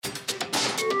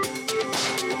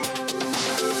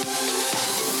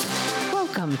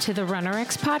to the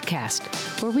RunnerX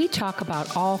podcast, where we talk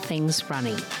about all things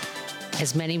running.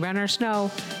 As many runners know,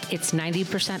 it's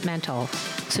 90% mental.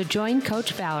 So join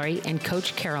Coach Valerie and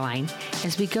Coach Caroline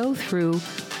as we go through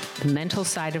the mental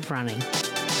side of running.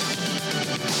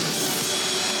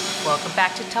 Welcome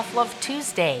back to Tough Love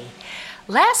Tuesday.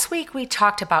 Last week we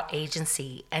talked about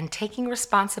agency and taking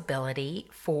responsibility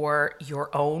for your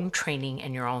own training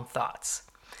and your own thoughts.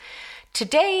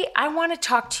 Today I want to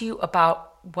talk to you about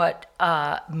what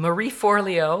Marie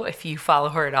Forleo, if you follow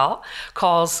her at all,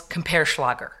 calls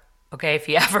Compare-Schlager. Okay, if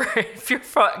you're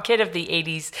a kid of the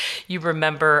 80s, you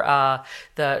remember I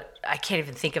can't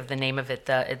even think of the name of it.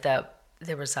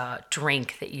 There was a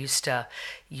drink that used to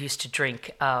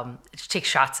drink, to take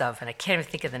shots of, and I can't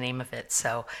even think of the name of it.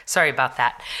 So sorry about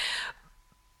that.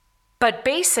 But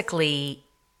basically,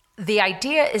 the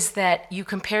idea is that you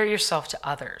compare yourself to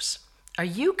others. Are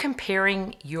you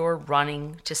comparing your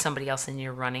running to somebody else in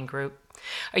your running group?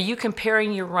 Are you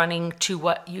comparing your running to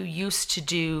what you used to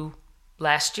do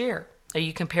last year? Are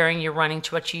you comparing your running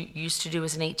to what you used to do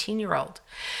as an 18-year-old?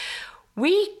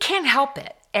 We can't help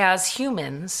it. As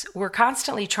humans, we're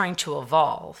constantly trying to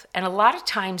evolve. And a lot of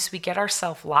times we get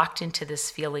ourselves locked into this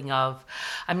feeling of,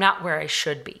 I'm not where I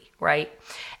should be, right?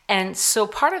 And so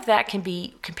part of that can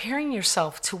be comparing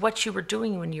yourself to what you were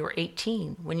doing when you were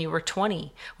 18, when you were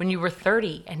 20, when you were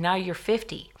 30, and now you're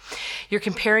 50. You're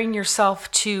comparing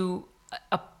yourself to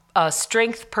a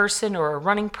strength person or a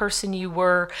running person you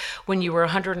were when you were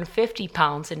 150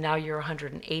 pounds and now you're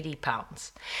 180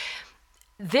 pounds.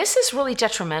 This is really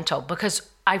detrimental because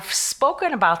I've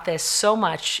spoken about this so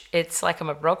much, it's like I'm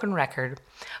a broken record,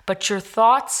 but your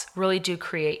thoughts really do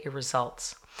create your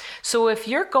results. So if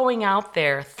you're going out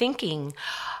there thinking,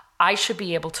 I should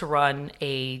be able to run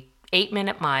a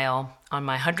 8-minute mile on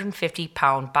my 150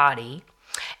 pound body,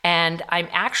 and I'm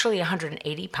actually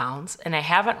 180 pounds and I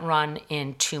haven't run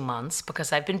in 2 months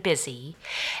because I've been busy,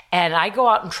 and I go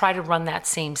out and try to run that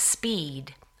same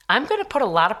speed, I'm going to put a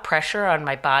lot of pressure on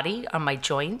my body, on my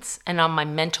joints, and on my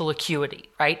mental acuity,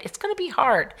 right? It's going to be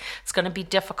hard. It's going to be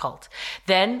difficult.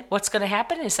 Then what's going to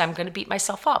happen is I'm going to beat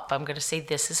myself up. I'm going to say,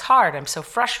 this is hard. I'm so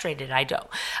frustrated.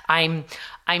 I'm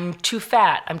too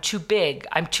fat. I'm too big.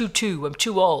 I'm too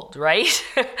old, right?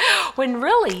 When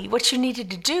really what you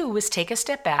needed to do was take a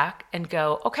step back and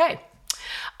go, okay,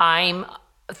 I'm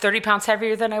 30 pounds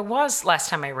heavier than I was last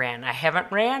time I ran. I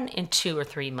haven't ran in 2 or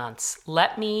 3 months.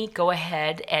 Let me go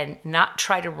ahead and not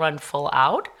try to run full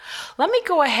out. Let me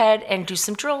go ahead and do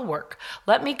some drill work.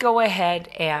 Let me go ahead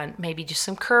and maybe do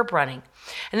some curb running.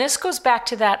 And this goes back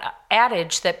to that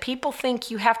adage that people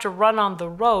think you have to run on the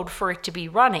road for it to be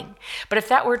running. But if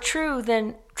that were true,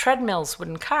 then treadmills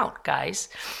wouldn't count, guys,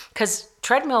 because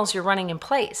treadmills, you're running in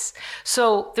place.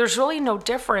 So there's really no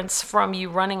difference from you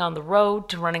running on the road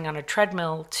to running on a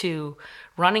treadmill to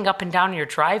running up and down your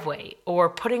driveway, or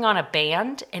putting on a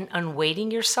band and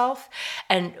unweighting yourself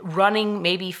and running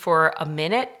maybe for a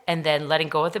minute and then letting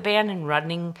go of the band and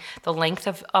running the length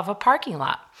of a parking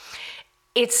lot.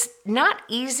 It's not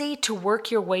easy to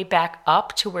work your way back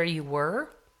up to where you were.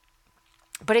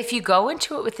 But if you go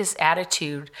into it with this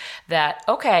attitude that,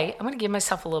 okay, I'm going to give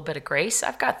myself a little bit of grace.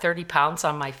 I've got 30 pounds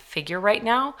on my figure right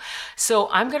now. So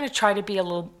I'm going to try to be a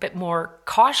little bit more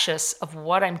cautious of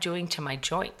what I'm doing to my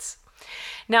joints.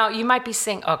 Now, you might be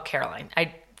saying, oh, Caroline,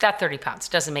 that 30 pounds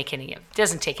doesn't take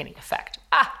any effect.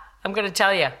 I'm going to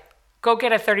tell you, go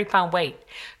get a 30-pound weight.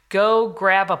 Go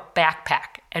grab a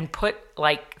backpack and put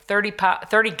like 30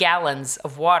 gallons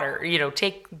of water,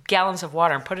 take gallons of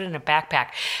water and put it in a backpack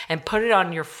and put it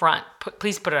on your front.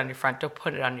 Please put it on your front. Don't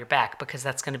put it on your back because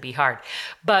that's going to be hard.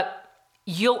 But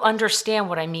you'll understand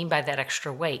what I mean by that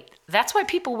extra weight. That's why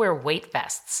people wear weight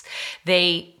vests.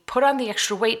 They put on the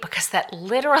extra weight because that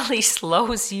literally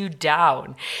slows you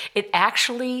down. It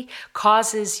actually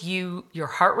causes your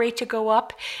heart rate to go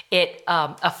up. It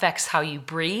affects how you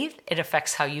breathe. It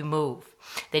affects how you move.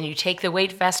 Then you take the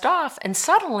weight vest off and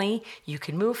suddenly you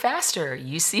can move faster.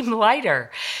 You seem lighter.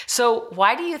 So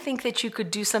why do you think that you could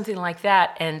do something like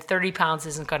that and 30 pounds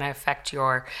isn't going to affect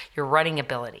your running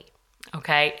ability?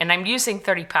 Okay. And I'm using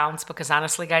 30 pounds because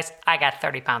honestly, guys, I got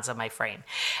 30 pounds on my frame.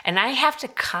 And I have to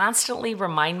constantly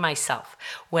remind myself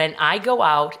when I go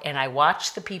out and I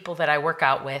watch the people that I work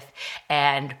out with,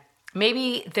 and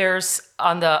maybe there's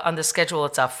on the schedule,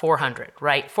 it's a 400,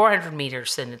 right? 400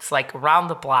 meters, and it's like around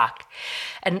the block.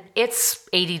 And it's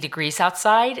 80 degrees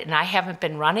outside, and I haven't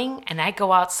been running, and I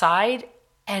go outside,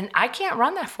 and I can't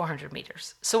run that 400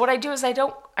 meters. So what I do is I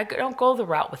don't go the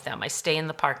route with them. I stay in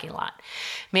the parking lot.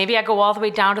 Maybe I go all the way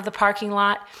down to the parking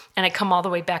lot, and I come all the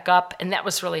way back up, and that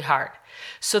was really hard.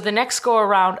 So the next go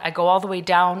around, I go all the way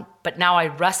down, but now I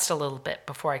rest a little bit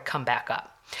before I come back up.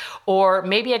 Or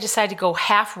maybe I decide to go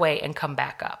halfway and come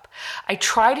back up. I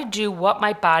try to do what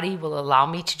my body will allow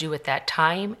me to do at that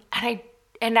time. I'm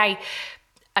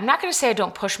not going to say I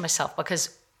don't push myself,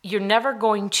 because you're never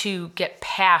going to get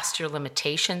past your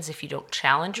limitations if you don't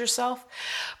challenge yourself.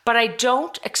 But I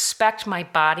don't expect my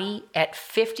body at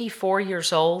 54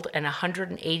 years old and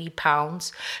 180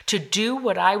 pounds to do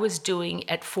what I was doing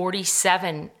at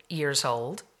 47 years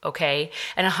old, okay,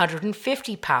 and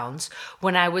 150 pounds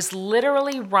when I was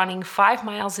literally running 5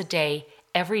 miles a day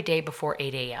every day before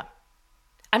 8 a.m.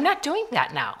 I'm not doing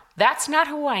that now. That's not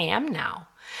who I am now.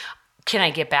 Can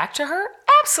I get back to her?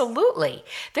 Absolutely.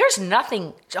 There's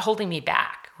nothing holding me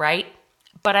back, right?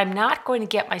 But I'm not going to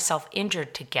get myself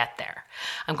injured to get there.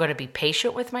 I'm going to be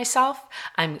patient with myself.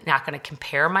 I'm not going to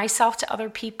compare myself to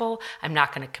other people. I'm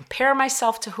not going to compare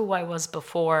myself to who I was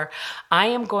before. I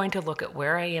am going to look at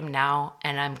where I am now,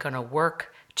 and I'm going to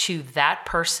work to that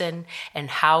person and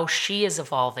how she is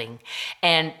evolving.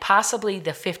 And possibly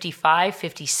the 55,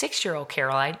 56-year-old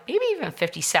Caroline, maybe even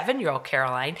 57-year-old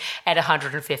Caroline at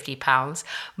 150 pounds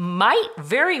might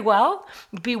very well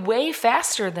be way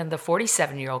faster than the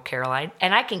 47-year-old Caroline.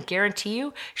 And I can guarantee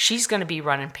you she's going to be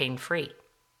running pain-free.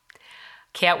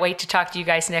 Can't wait to talk to you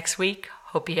guys next week.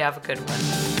 Hope you have a good one.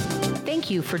 Thank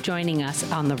you for joining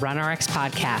us on the RunRx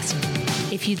podcast.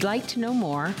 If you'd like to know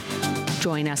more,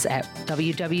 join us at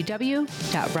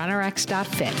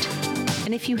www.runrx.fit.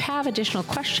 And if you have additional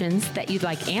questions that you'd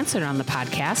like answered on the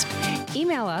podcast,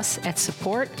 email us at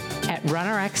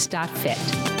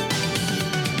support@runrx.fit.